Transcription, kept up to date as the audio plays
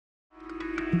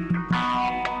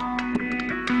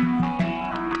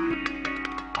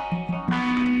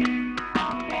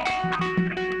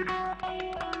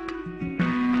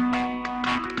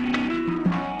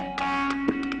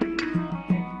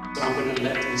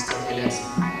Mr. Elias.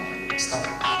 Start.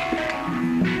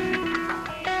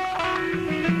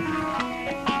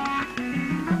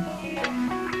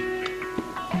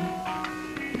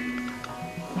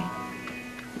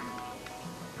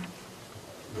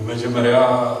 بمجمريا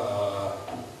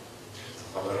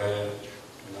خبره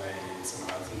ناي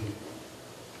سمعتن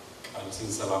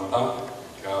قالسن سلامتا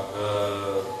كاب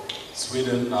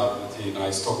سويدن نابتي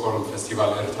ناي ستوكهولم فيستيفال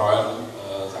إريتراويان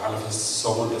زحلف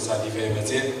السومون تساديفه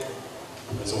متي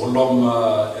زغلهم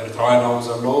إريتراويان أو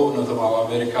زلو نتبع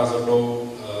أمريكا زلو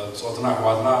صوتنا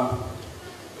حواتنا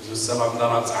السلام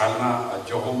دانا تعالنا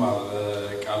أجوهم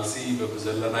قالسي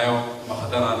ببزلنا يوم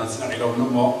مخدنا نسنع لهم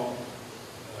نمو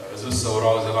عزوز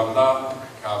سورة وزلامدا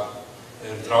كاب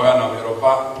إريتراويان أو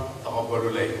أوروبا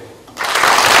تقبلوا لي.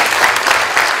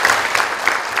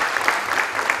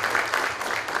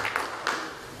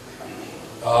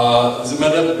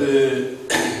 زمدب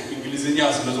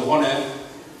بإنجليزية سلزوخونة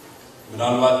من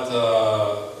الوقت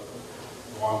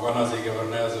وعنقنا زي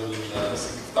قبرنا زول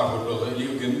سكتاه اللغة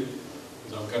اليوجن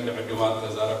زم كان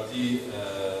لعدوات زاربتي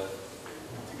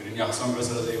تقريني أحسن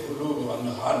بسر زي كله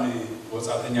وأنا خارني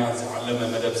وساعتني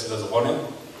علم مدب سلزوخونة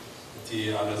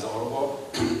تي على زوروبا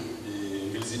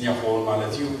بإنجليزية خون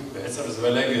مالتيو بحسر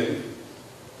زبلاجن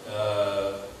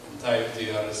انتاي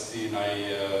تي أرستي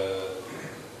ناي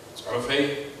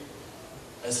صحفي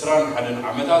إسران حدن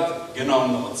عمدات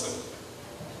جناون نقصد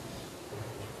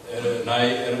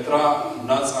ناي إريترا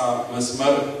ناس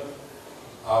مسمر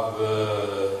أب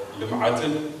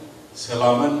لمعتن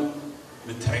سلامن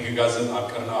متحققازن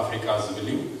أكرن أفريقيا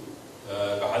زبليو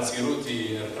بعد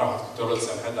سيروتي إريترا تولد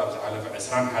سنة أب تعلف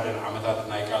إسران حدن عمدات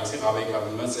ناي كالسي قابي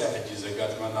كابل مسح حجي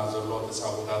زقات من نازل له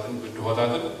تساوتاتن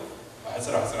بدوهاتن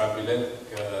حسرة بلاد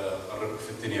كقرب في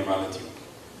الدنيا مالتيو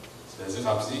لازم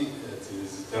خبزي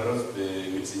تتعرف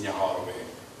بإنجليزية عربية.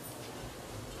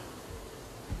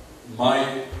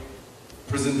 My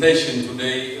presentation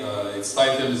today, its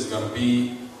title is going to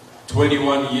be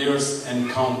 21 Years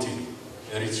and Counting,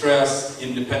 Eritrea's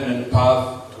Independent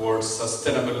Path Towards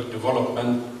Sustainable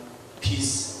Development,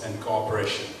 Peace and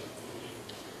Cooperation.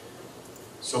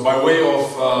 So by way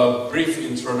of brief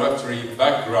introductory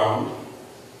background,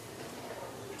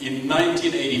 in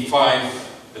 1985,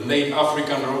 the late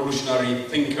African revolutionary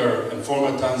thinker and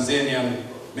former Tanzanian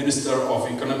Minister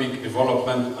of Economic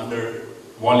Development under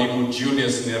Mwalimu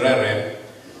Julius Nyerere,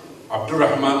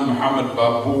 Abdurrahman Muhammad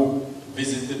Babu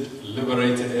visited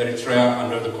liberated Eritrea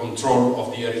under the control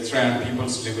of the Eritrean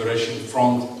People's Liberation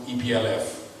Front, EPLF.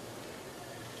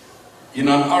 In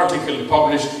an article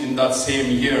published in that same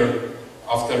year,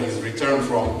 after his return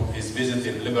from his visit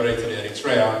in liberated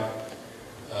Eritrea,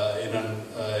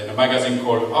 in a magazine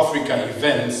called Africa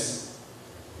Events,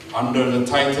 under the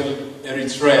title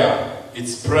Eritrea,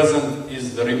 its present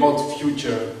is the remote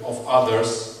future of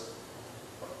others,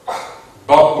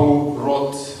 Babu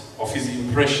wrote of his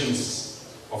impressions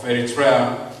of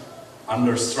Eritrea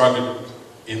under struggle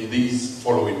in these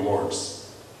following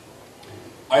words.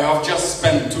 I have just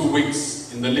spent 2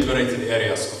 weeks in the liberated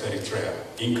areas of Eritrea,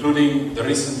 including the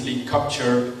recently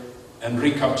captured and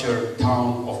recaptured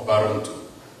town of Barontu.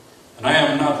 And I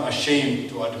am not ashamed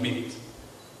to admit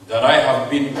that I have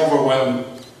been overwhelmed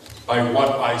by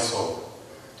what I saw.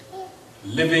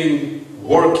 Living,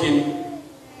 working,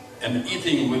 and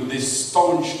eating with these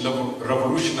staunch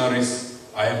revolutionaries,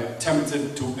 I am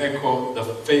tempted to echo the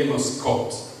famous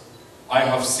quote, "I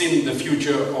have seen the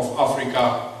future of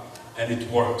Africa and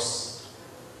it works."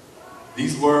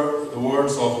 These were the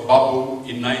words of Babu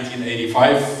in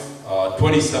 1985,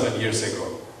 27 years ago.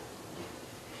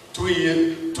 2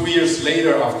 years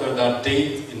later, after that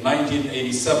date, in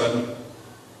 1987,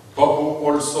 Babu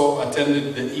also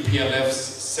attended the EPLF's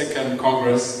second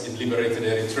Congress in liberated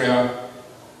Eritrea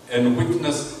and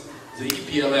witnessed the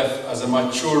EPLF as a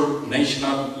mature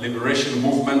national liberation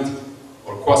movement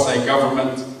or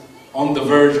quasi-government on the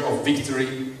verge of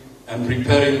victory and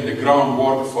preparing the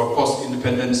groundwork for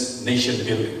post-independence nation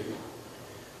building.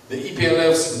 The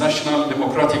EPLF's National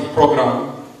Democratic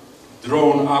Program,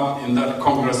 drawn up in that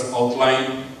Congress,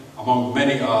 outlined, among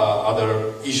many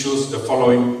other issues, the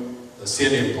following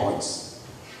salient points.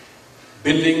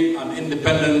 Building an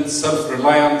independent,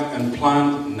 self-reliant and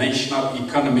planned national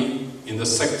economy in the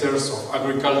sectors of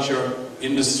agriculture,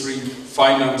 industry,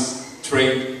 finance,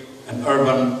 trade, and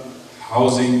urban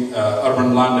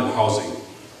land and housing.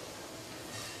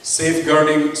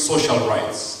 Safeguarding social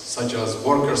rights, such as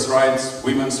workers' rights,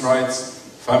 women's rights,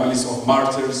 families of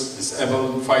martyrs,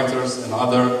 disabled fighters, and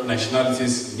other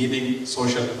nationalities needing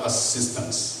social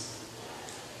assistance.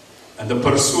 And the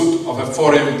pursuit of a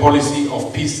foreign policy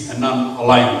of peace and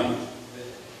non-alignment.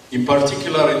 In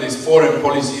particular, in this foreign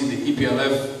policy, the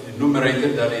EPLF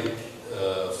enumerated that it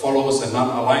follows a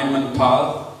non-alignment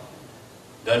path,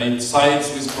 that it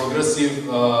sides with progressive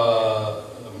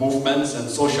movements and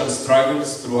social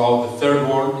struggles throughout the Third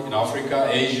World in Africa,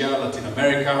 Asia, Latin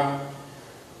America,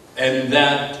 and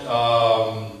that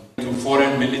to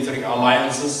foreign military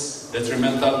alliances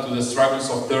detrimental to the struggles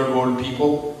of Third World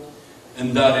people,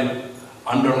 and that it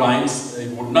underlines it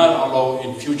would not allow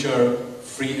in future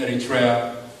free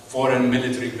Eritrea foreign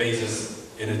military bases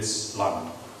in its land.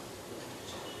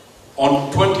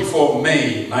 On 24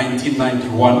 May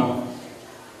 1991,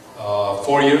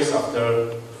 4 years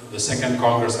after the Second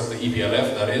Congress of the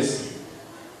EPLF, that is,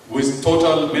 with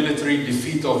total military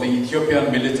defeat of the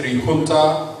Ethiopian military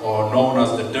junta, or known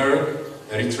as the Derg,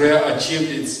 Eritrea achieved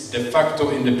its de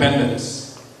facto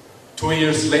independence. 2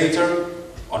 years later,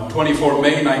 on 24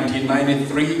 May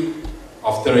 1993,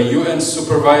 after a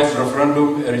UN-supervised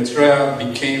referendum, Eritrea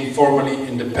became formally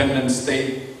independent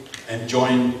state and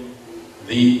joined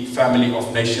the family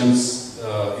of nations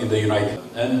in the United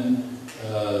Nations. And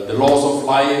the loss of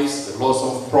lives, the loss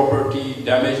of property,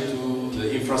 damage to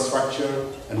the infrastructure,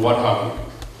 and what have you.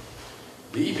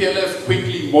 The EPLF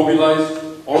quickly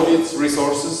mobilized all its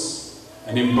resources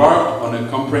and embarked on a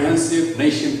comprehensive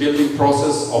nation-building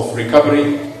process of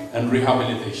recovery and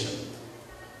rehabilitation.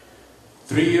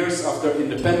 3 years after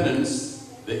independence,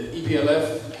 the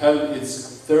EPLF held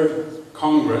its third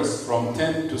Congress from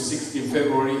 10 to 16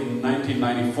 February in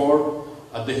 1994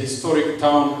 at the historic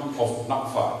town of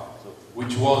Nakfa,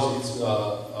 which was its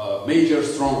major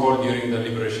stronghold during the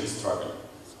liberation struggle.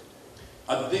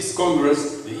 At this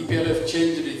Congress, the EPLF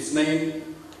changed its name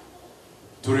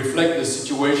to reflect the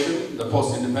situation, the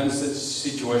post-independence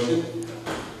situation,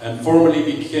 and formally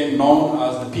became known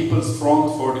as the People's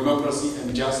Front for Democracy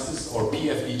and Justice, or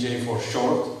PFDJ for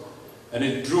short, and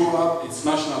it drew up its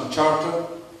national charter,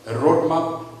 a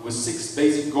roadmap with 6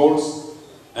 basic goals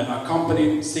and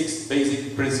accompanying 6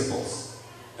 basic principles.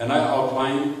 And I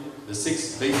outlined the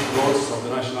 6 basic goals of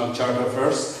the national charter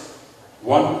first.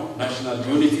 1, national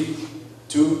unity.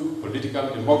 2, political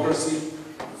democracy.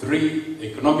 3,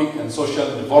 economic and social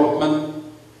development.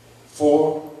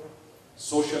 4,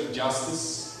 social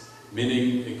justice,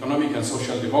 meaning economic and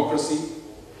social democracy.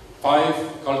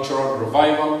 5, cultural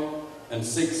revival. And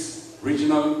 6,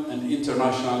 regional and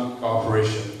international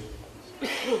cooperation.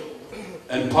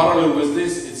 And parallel with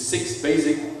this, its 6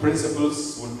 basic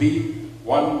principles would be: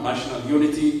 1, national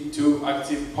unity. 2,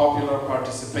 active popular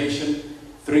participation.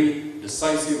 3,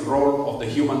 decisive role of the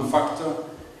human factor.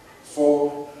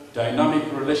 4, dynamic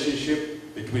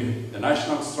relationship between the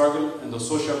national struggle and the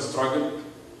social struggle,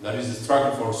 that is the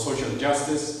struggle for social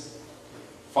justice.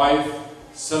 5,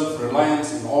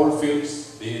 self-reliance in all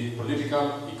fields, be it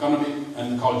political, economic,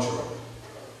 and cultural.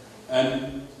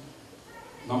 And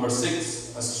number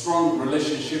 6, a strong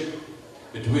relationship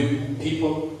between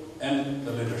people and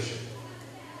the leadership.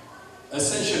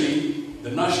 Essentially,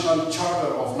 the National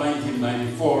Charter of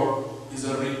 1994 is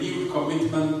a renewed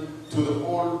commitment to the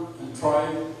whole and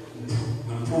tried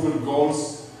and proven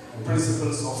goals and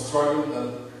principles of struggle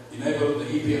that enabled the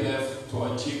EPLF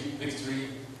to achieve victory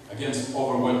against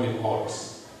overwhelming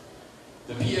odds.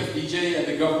 The PFDJ and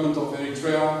the government of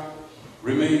Eritrea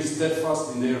remain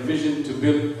steadfast in their vision to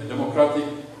build a democratic,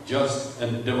 just,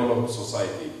 and developed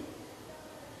society.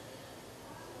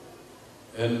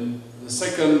 And the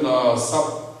second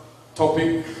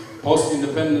subtopic,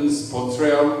 post-independence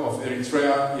portrayal of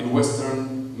Eritrea in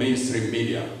Western mainstream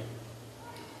media.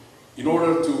 In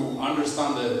order to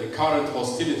understand the current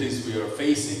hostilities we are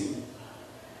facing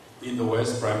in the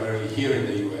West, primarily here in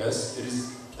the US, it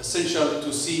is essential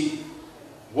to see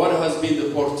what has been the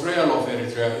portrayal of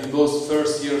Eritrea in those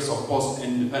first years of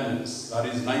post-independence, that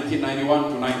is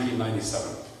 1991 to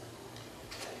 1997.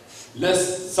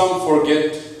 Lest some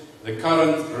forget, the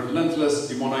current relentless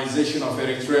demonization of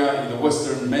Eritrea in the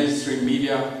Western mainstream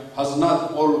media has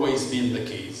not always been the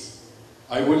case.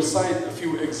 I will cite a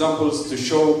few examples to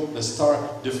show the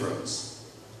stark difference.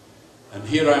 And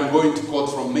here I am going to quote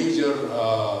from major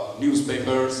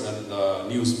newspapers and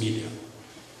news media.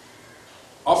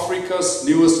 Africa's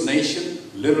newest nation,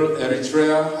 little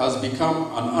Eritrea, has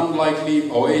become an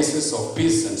unlikely oasis of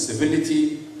peace and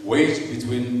civility waged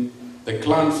between the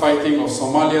clan fighting of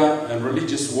Somalia and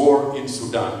religious war in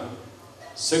Sudan.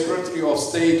 Secretary of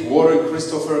State Warren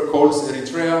Christopher calls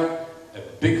Eritrea a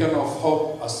beacon of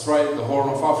hope astride the Horn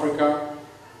of Africa.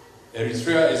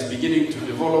 Eritrea is beginning to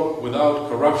develop without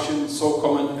corruption so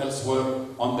common elsewhere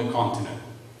on the continent.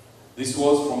 This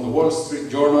was from the Wall Street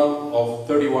Journal of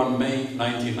 31 May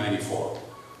 1994.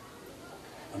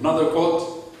 Another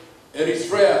quote,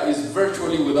 Eritrea is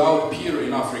virtually without peer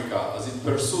in Africa as it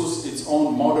pursues its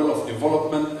own model of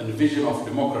development and vision of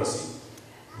democracy.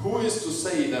 Who is to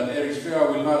say that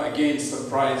Eritrea will not again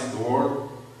surprise the world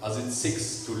as it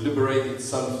seeks to liberate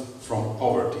itself from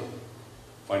poverty?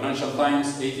 Financial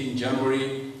Times, 18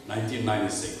 January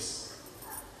 1996.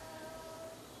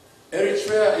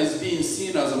 Eritrea is being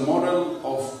seen as a model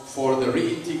for the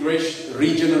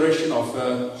regeneration of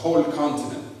a whole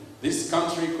continent. This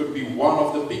country could be one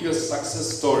of the biggest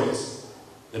success stories.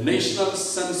 The national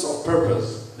sense of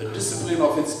purpose, the discipline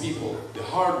of its people, the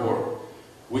hard work,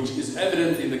 which is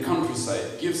evident in the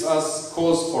countryside, gives us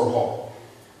cause for hope.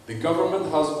 The government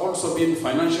has also been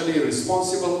financially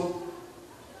responsible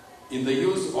in the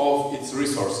use of its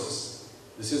resources.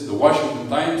 This is the Washington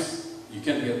Times. You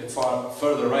can get far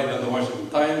further right than the Washington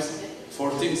Times,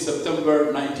 14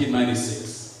 September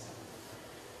 1996.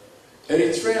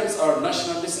 Eritreans are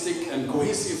nationalistic and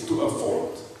cohesive to a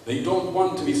fault. They don't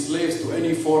want to be slaves to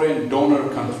any foreign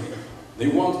donor country. They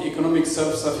want economic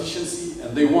self-sufficiency,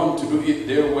 and they want to do it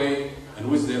their way and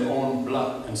with their own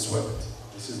blood and sweat.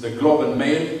 This is the Globe and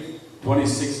Mail,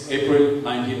 26 April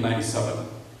 1997.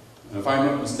 And if I'm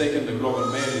not mistaken, the Globe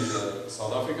and Mail is a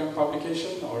South African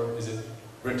publication, or is it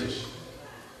British?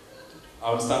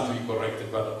 I will stand to be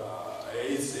corrected, but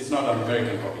it's not an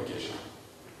American publication.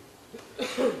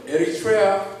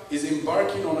 Eritrea is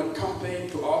embarking on a campaign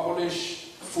to abolish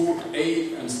food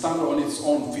aid and stand on its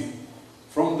own feet.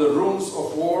 From the ruins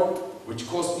of war, which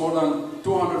cost more than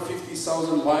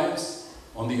 250,000 lives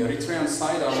on the Eritrean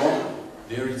side alone,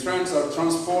 the Eritreans are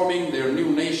transforming their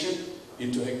new nation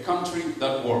into a country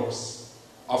that works.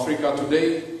 Africa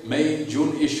Today,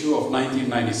 May-June issue of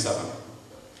 1997.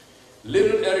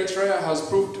 Little Eritrea has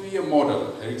proved to be a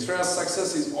model. Eritrea's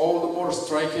success is all the more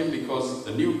striking because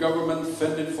the new government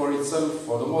fended for itself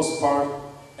for the most part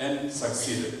and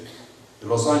succeeded. The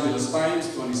Los Angeles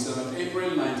Times, 27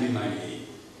 April 1998.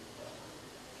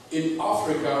 In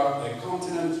Africa, a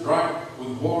continent racked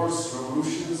with wars,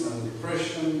 revolutions, and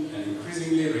depression, and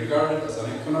increasingly regarded as an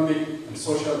economic and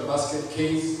social basket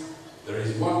case, there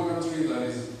is one country that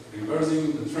is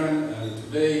reversing the trend, and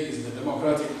today is the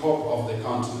democratic hope of the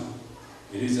continent.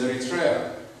 It is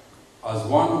Eritrea. As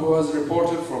one who has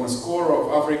reported from a score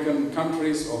of African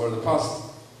countries over the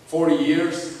past 40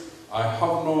 years, I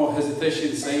have no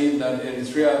hesitation saying that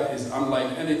Eritrea is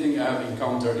unlike anything I have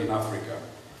encountered in Africa.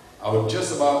 I had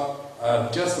just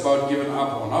about given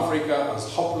up on Africa as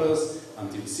hopeless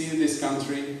until seeing this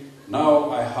country. Now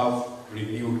I have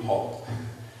renewed hope.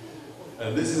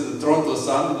 This is the Toronto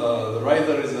Sun. The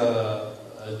writer is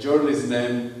a journalist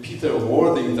named Peter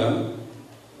Worthington,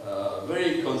 a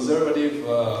very conservative,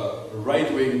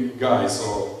 right-wing guy.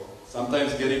 So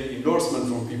sometimes getting endorsement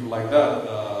from people like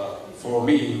that, for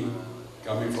me,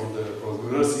 coming from the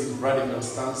progressive radical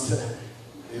stance,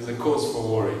 is a cause for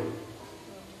worry.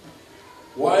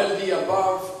 While the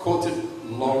above quoted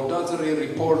laudatory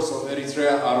reports of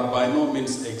Eritrea are by no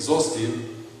means exhaustive,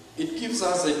 it gives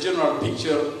us a general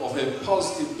picture of a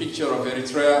positive picture of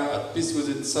Eritrea at peace with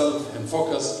itself and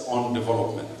focused on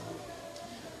development.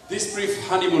 This brief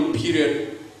honeymoon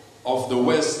period of the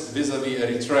West vis-à-vis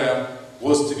Eritrea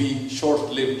was to be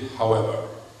short-lived, however.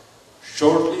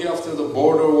 Shortly after the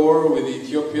border war with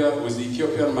Ethiopia, with the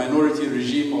Ethiopian minority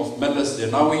regime of Meles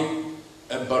Zenawi,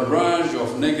 a barrage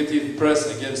of negative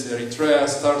press against Eritrea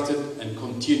started and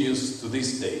continues to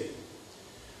this day.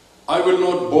 I will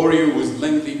not bore you with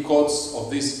lengthy quotes of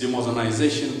this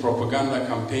demonization propaganda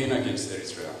campaign against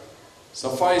Eritrea.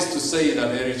 Suffice to say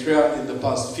that Eritrea in the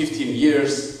past 15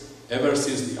 years, ever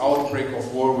since the outbreak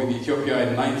of war with Ethiopia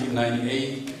in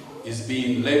 1998, is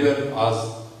being labeled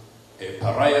as a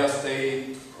pariah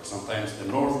state, or sometimes the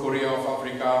North Korea of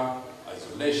Africa,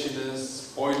 isolationist,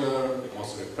 spoiler, the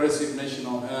most repressive nation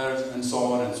on earth, and so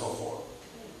on and so forth.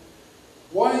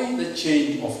 Why the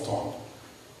change of tone?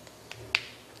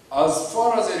 As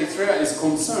far as Eritrea is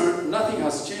concerned, nothing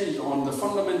has changed on the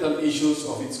fundamental issues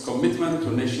of its commitment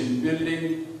to nation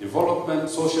building, development,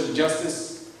 social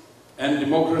justice, and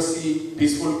democracy,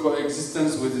 peaceful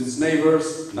coexistence with its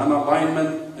neighbors,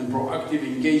 non-alignment, and proactive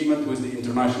engagement with the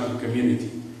international community,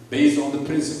 based on the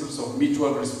principles of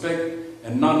mutual respect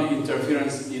and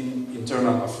non-interference in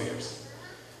internal affairs.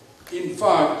 In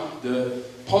fact, the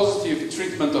positive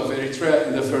treatment of Eritrea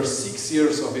in the first 6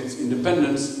 years of its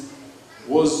independence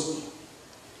was,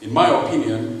 in my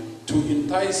opinion, to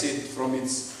entice it from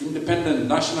its independent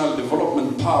national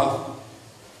development path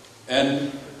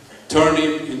and turn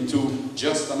it into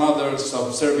just another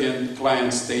subservient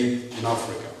client state in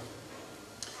Africa.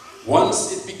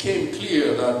 Once it became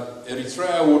clear that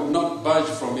Eritrea would not budge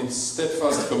from its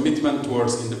steadfast commitment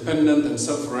towards independent and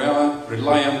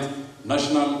self-reliant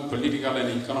national, political,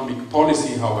 and economic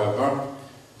policy, however,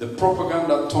 the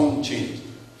propaganda tone changed.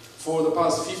 For the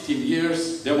past 15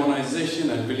 years, demonization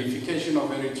and vilification of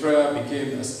Eritrea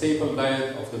became a staple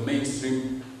diet of the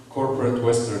mainstream corporate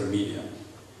Western media.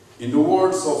 In the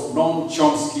words of Noam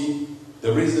Chomsky,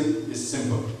 the reason is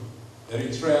simple.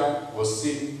 Eritrea was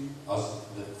seen as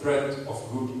the threat of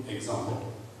good example.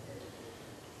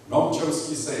 Noam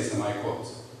Chomsky says, and I quote,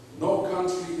 "No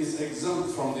country is exempt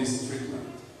from this treatment,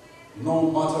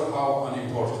 no matter how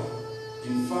unimportant.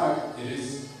 In fact, it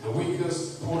is the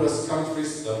weakest, poorest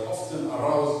countries that often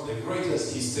arouse the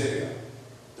greatest hysteria.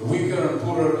 The weaker and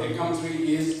poorer a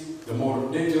country is, the more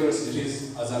dangerous it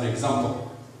is as an example."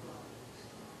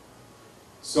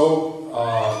 So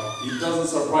it doesn't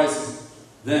surprise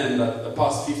then that the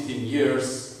past 15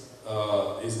 years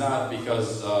is not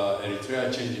because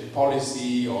Eritrea changed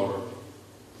policy or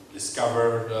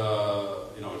discovered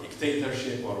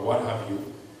dictatorship or what have you.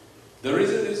 The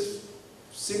reason is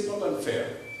simple and fair.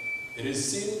 It is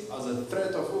seen as a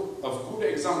threat of good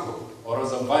example, or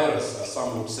as a virus, as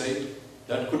some would say,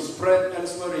 that could spread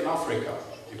elsewhere in Africa.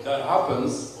 If that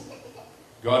happens,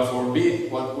 God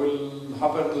forbid, what will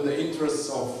happen to the interests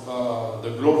of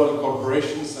the global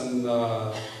corporations and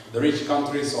the rich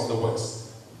countries of the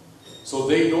West? So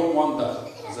they don't want that.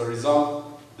 As a result,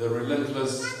 the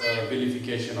relentless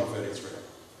vilification of Eritrea.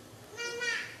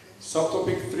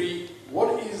 Subtopic 3,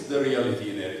 what is the reality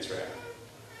in Eritrea?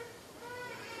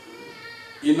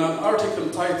 In an article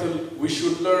titled, "We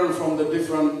should learn from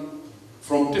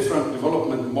different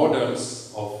development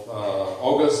models" of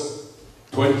August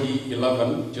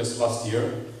 2011, just last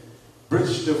year,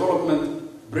 British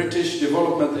development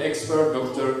expert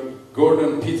Dr.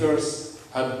 Gordon Peters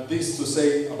had this to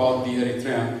say about the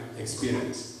Eritrean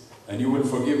experience. And you will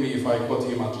forgive me if I quote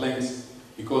him at length,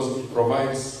 because it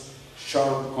provides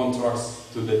sharp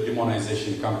contrast to the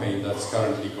demonization campaign that's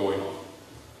currently going on.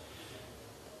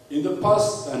 In the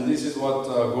past, and this is what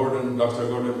Dr.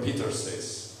 Gordon Peters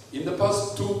says, in the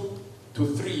past 2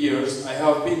 to 3 years, I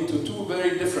have been to 2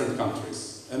 very different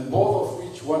countries, and both of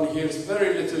which one hears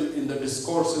very little in the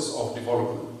discourses of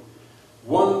development.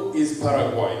 One is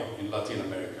Paraguay in Latin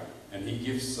America, and he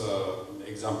gives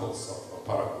examples of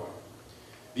Paraguay.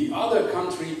 The other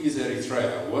country is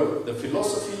Eritrea, where the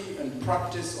philosophy and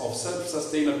practice of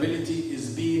self-sustainability is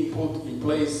being put in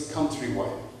place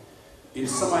countrywide, in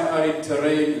semi-arid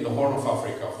terrain in the Horn of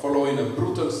Africa, following a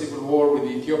brutal civil war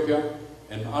with Ethiopia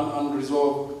and an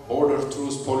unresolved border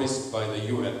truce policed by the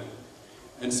UN,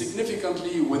 and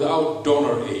significantly without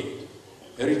donor aid.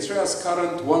 Eritrea's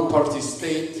current one-party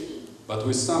state, but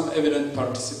with some evident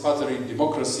participatory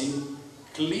democracy,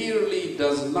 clearly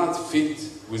does not fit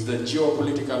with the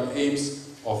geopolitical aims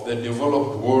of the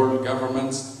developed world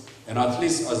governments, and at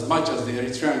least as much as the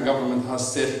Eritrean government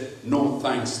has said no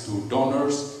thanks to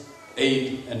donors,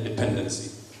 aid and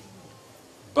dependency.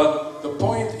 But the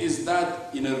point is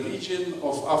that in a region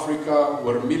of Africa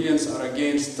where millions are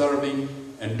again starving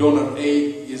and donor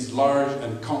aid is large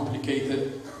and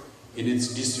complicated in its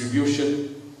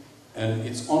distribution and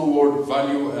its onward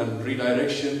value and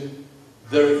redirection,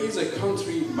 there is a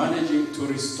country managing to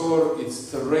restore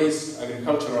its terraced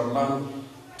agricultural land,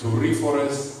 to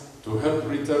reforest, to help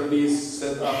returnees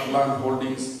set up land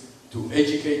holdings, to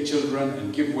educate children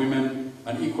and give women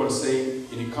an equal say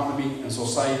in economy and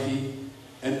society,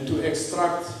 and to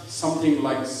extract something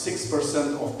like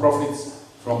 6% of profits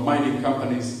from mining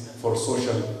companies for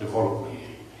social development.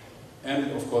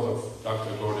 End of quote of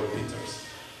Dr. Gordon Peters.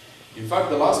 In fact,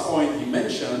 the last point he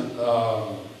mentioned,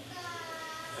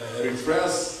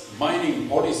 Eritrea's mining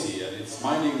policy and its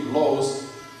mining laws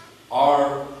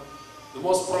are the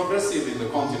most progressive in the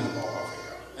continent of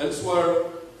Africa. Elsewhere,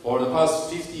 for the past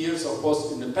 50 years of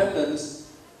post-independence,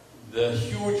 the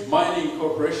huge mining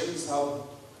corporations have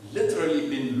literally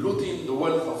been looting the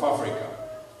wealth of Africa,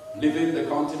 leaving the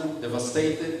continent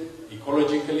devastated,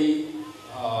 ecologically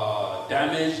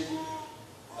damaged,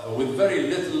 with very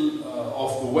little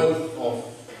of the wealth of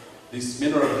these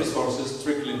mineral resources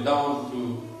trickling down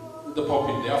to the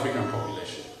African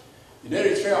population. In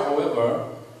Eritrea, however,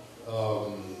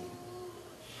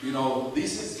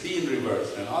 this is being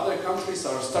reversed, and other countries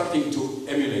are starting to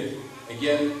emulate.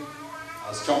 Again,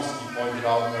 as Chomsky pointed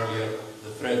out earlier,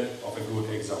 the threat of a good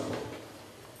example.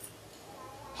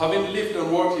 Having lived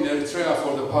and worked in Eritrea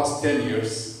for the past 10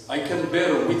 years, I can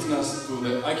bear witness to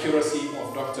the accuracy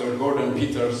of Dr. Gordon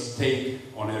Peters' take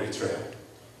on Eritrea.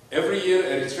 Every year,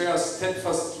 Eritrea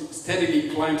steadily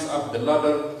climbs up the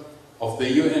ladder of the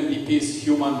UNDP's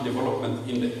Human Development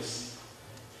Index.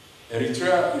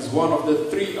 Eritrea is one of the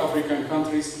 3 African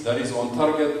countries that is on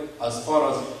target as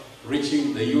far as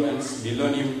reaching the UN's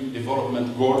Millennium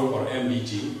Development Goal, or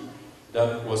MDG,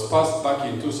 that was passed back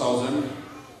in 2000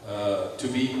 to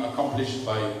be accomplished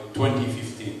by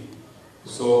 2015.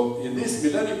 So in this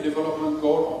Millennium Development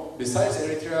Goal, besides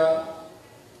Eritrea,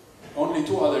 only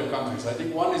 2 other countries. I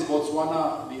think one is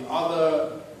Botswana, the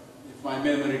other, if my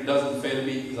memory doesn't fail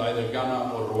me, is either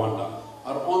Ghana or Rwanda,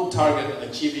 are on target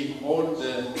achieving all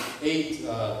the 8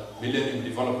 Millennium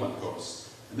Development Goals.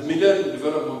 And the Millennium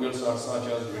Development Goals are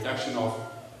such as reduction of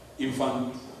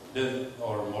infant death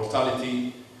or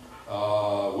mortality,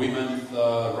 women's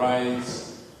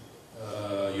rights,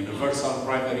 universal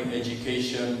primary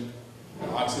education,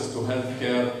 access to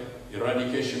healthcare,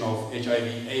 eradication of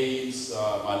HIV, AIDS,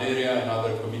 malaria, and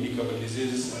other communicable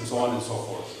diseases, and so on and so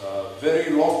forth.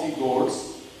 Very lofty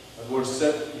goals that were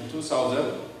set in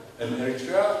 2000, and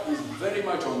Eritrea is very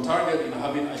much on target in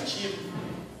having achieved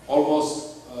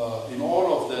almost in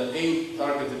all of the 8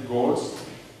 targeted goals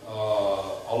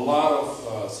a lot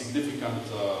of significant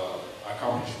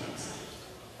accomplishments.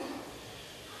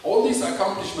 All this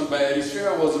accomplishment by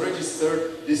Eritrea was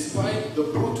registered despite the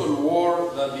brutal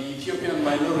war that the Ethiopian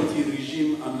minority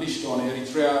regime unleashed on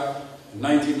Eritrea in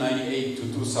 1998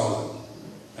 to 2000,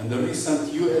 and the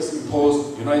recent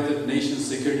US-imposed United Nations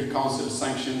Security Council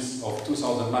sanctions of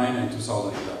 2009 and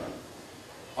 2011.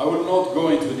 I will not go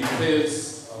into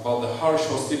details about the harsh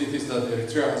hostilities that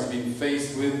Eritrea has been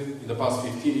faced with in the past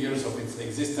 15 years of its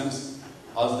existence,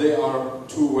 as they are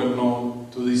too well known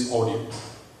to this audience.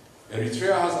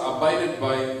 Eritrea has abided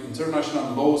by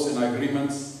international laws and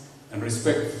agreements and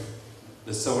respect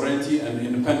the sovereignty and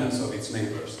independence of its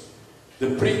neighbors.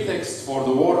 The pretext for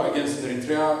the war against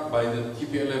Eritrea by the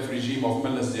TPLF regime of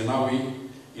Meles Zenawi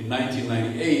in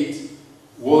 1998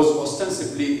 was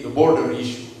ostensibly the border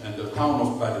issue and the town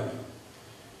of Badme.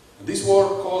 This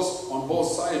war caused on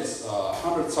both sides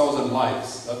 100,000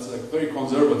 lives. That's a very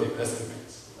conservative estimate.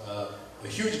 A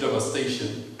huge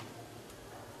devastation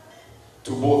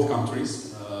to both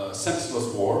countries,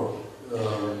 senseless war,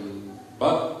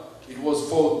 but it was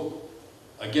fought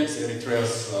against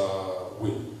Eritrea's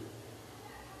will.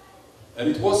 And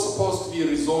it was supposed to be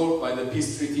resolved by the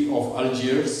peace treaty of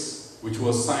Algiers, which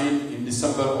was signed in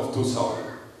December of 2000.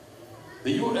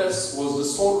 The US was the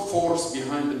sole force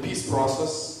behind the peace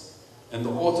process and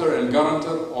the author and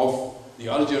guarantor of the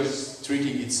Algiers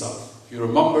Treaty itself. If you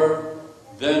remember,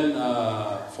 then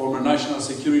former National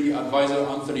Security Advisor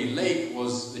Anthony Lake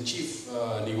was the chief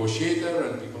negotiator,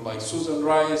 and people like Susan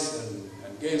Rice and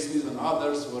Gail Smith and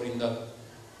others were in that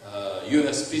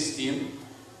US peace team.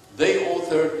 They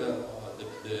authored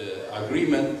the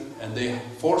agreement, and they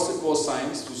forced both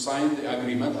sides to sign the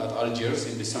agreement at Algiers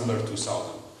in December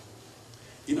 2000.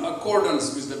 In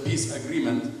accordance with the peace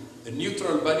agreement, a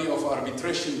neutral body of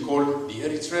arbitration called the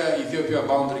Eritrea-Ethiopia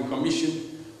Boundary Commission,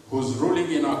 whose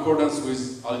ruling in accordance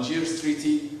with Algiers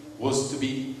Treaty was to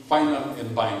be final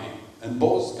and binding. And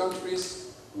both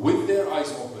countries, with their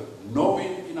eyes open,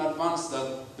 knowing in advance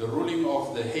that the ruling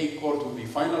of the Hague Court would be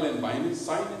final and binding,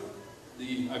 signed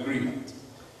the agreement.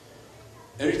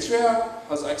 Eritrea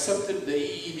has accepted the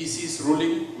EEBC's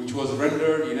ruling, which was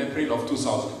rendered in April of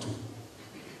 2002.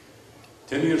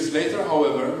 10 years later,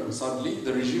 however, sadly,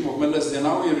 the regime of Meles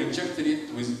Zenawi rejected it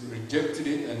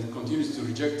and continues to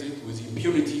reject it with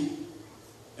impunity,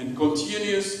 and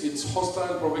continues its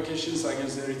hostile provocations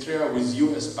against Eritrea with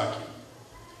US backing.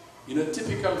 In a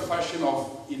typical fashion of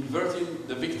inverting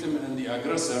the victim and the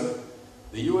aggressor,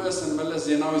 the US and Meles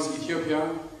Zenawi's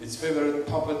Ethiopia, its favorite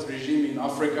puppet regime in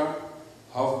Africa,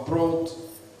 have brought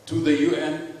to the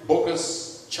UN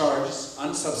bogus charges,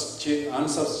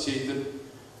 unsubstantiated,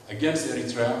 against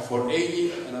Eritrea for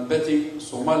aiding and abetting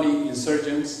Somali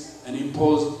insurgents and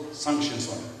imposed sanctions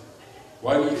on it.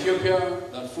 While Ethiopia,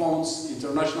 that flaunts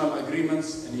international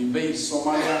agreements and invades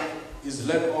Somalia, is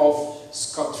let off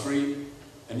scot-free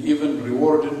and even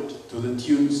rewarded to the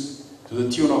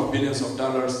tune of billions of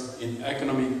dollars in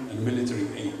economic and military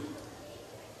aid.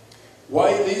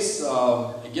 Why this?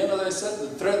 Again, as I said, the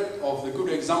threat of the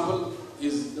good example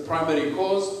is the primary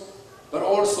cause, but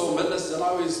also Meles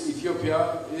Zenawi's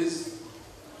Ethiopia is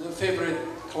the favorite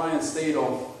client state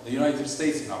of the United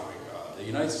States in Africa. The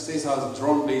United States has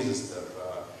drone bases there.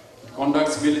 It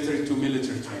conducts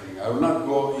military-to-military training. I will not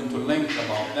go into length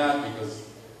about that because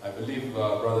I believe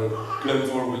Brother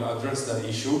Glenford will address that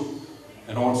issue,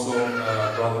 and also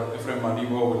Brother Ephraim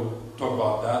Manibo will talk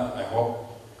about that, I hope.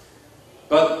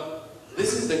 But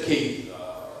this is the case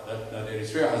that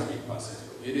Eritrea has been passing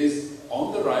through. It is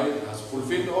on the right, it has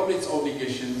fulfilled all its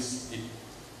obligations. It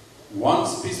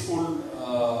wants peaceful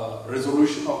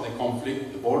resolution of the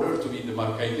conflict, the border to be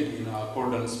demarcated in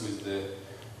accordance with the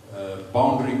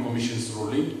Boundary Commission's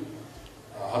ruling.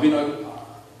 having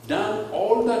done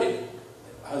all that it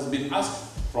has been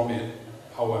asked from it,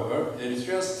 however,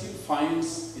 Eritrea still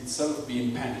finds itself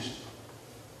being punished.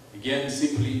 Again,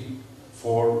 simply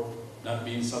for not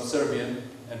being subservient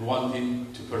and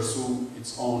wanting to pursue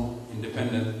its own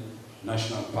independent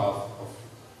national path of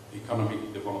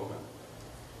economic development.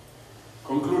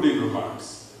 Concluding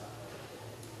remarks.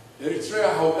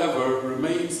 Eritrea, however,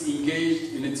 remains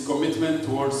engaged in its commitment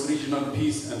towards regional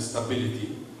peace and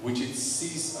stability, which it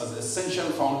sees as essential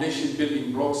foundation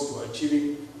building blocks to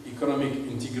achieving economic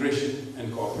integration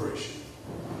and cooperation.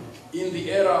 In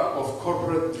the era of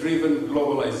corporate-driven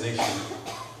globalization,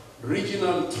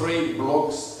 regional trade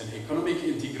blocks and economic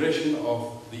integration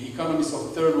of the economies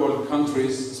of third world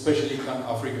countries, especially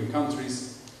African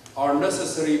countries, are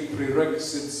necessary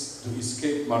prerequisites to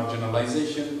escape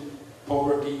marginalization,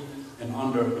 poverty, and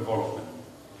underdevelopment.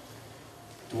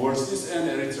 Towards this end,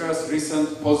 Eritrea's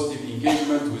recent positive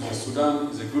engagement with Sudan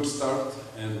is a good start,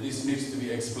 and this needs to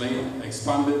be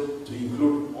expanded to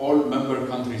include all member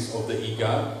countries of the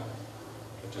IGAD,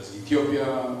 such as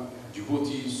Ethiopia,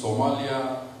 Djibouti,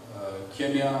 Somalia,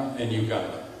 Kenya, and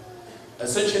Uganda.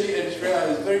 Essentially, Eritrea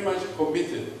is very much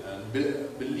committed and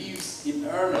believes in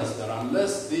earnest that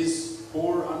unless these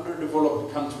poor,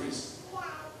 underdeveloped countries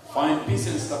find peace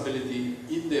and stability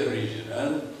in their region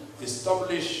and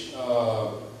establish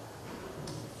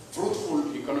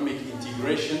fruitful economic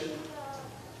integration,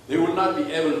 they will not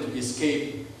be able to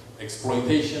escape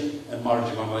exploitation and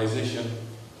marginalization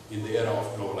in the era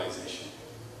of globalization.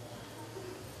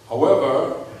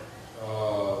 However,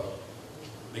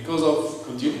 because of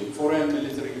continued foreign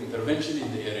military intervention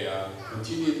in the area,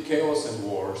 continued chaos and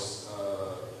wars,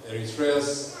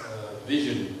 Eritrea's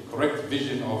correct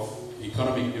vision of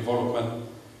economic development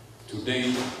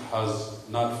today has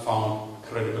not found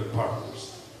credible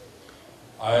partners.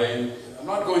 I am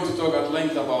not going to talk at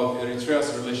length about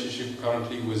Eritrea's relationship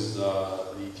currently with the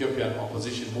Ethiopian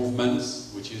opposition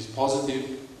movements, which is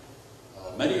positive.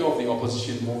 Many of the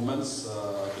opposition movements,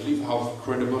 I believe, have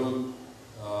credible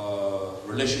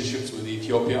relationships with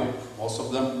Ethiopia. Most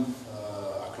of them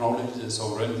acknowledge the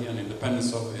sovereignty and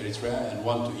independence of Eritrea and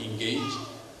want to engage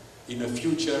in a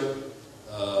future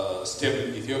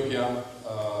stable Ethiopia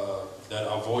that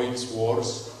avoids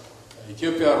wars.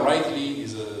 Ethiopia rightly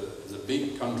is a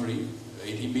big country,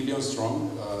 80 million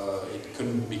strong. It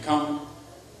can become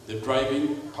the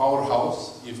driving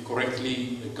powerhouse if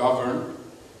correctly governed,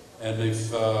 and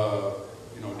if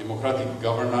democratic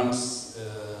governance,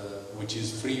 which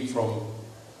is free from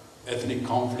ethnic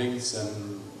conflicts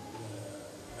and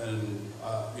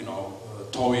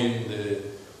towing the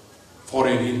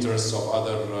foreign interests of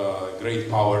other great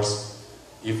powers.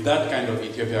 If that kind of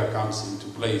Ethiopia comes into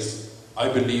place, I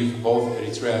believe both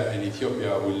Eritrea and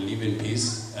Ethiopia will live in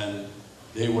peace, and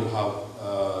they will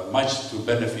have much to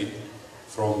benefit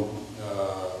from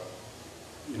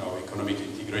economic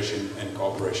integration and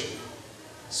cooperation.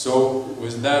 So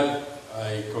with that,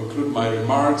 I conclude my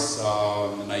remarks,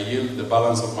 and I yield the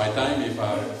balance of my time, if I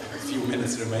have a few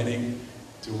minutes remaining,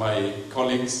 to my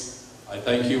colleagues. I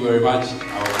thank you very much.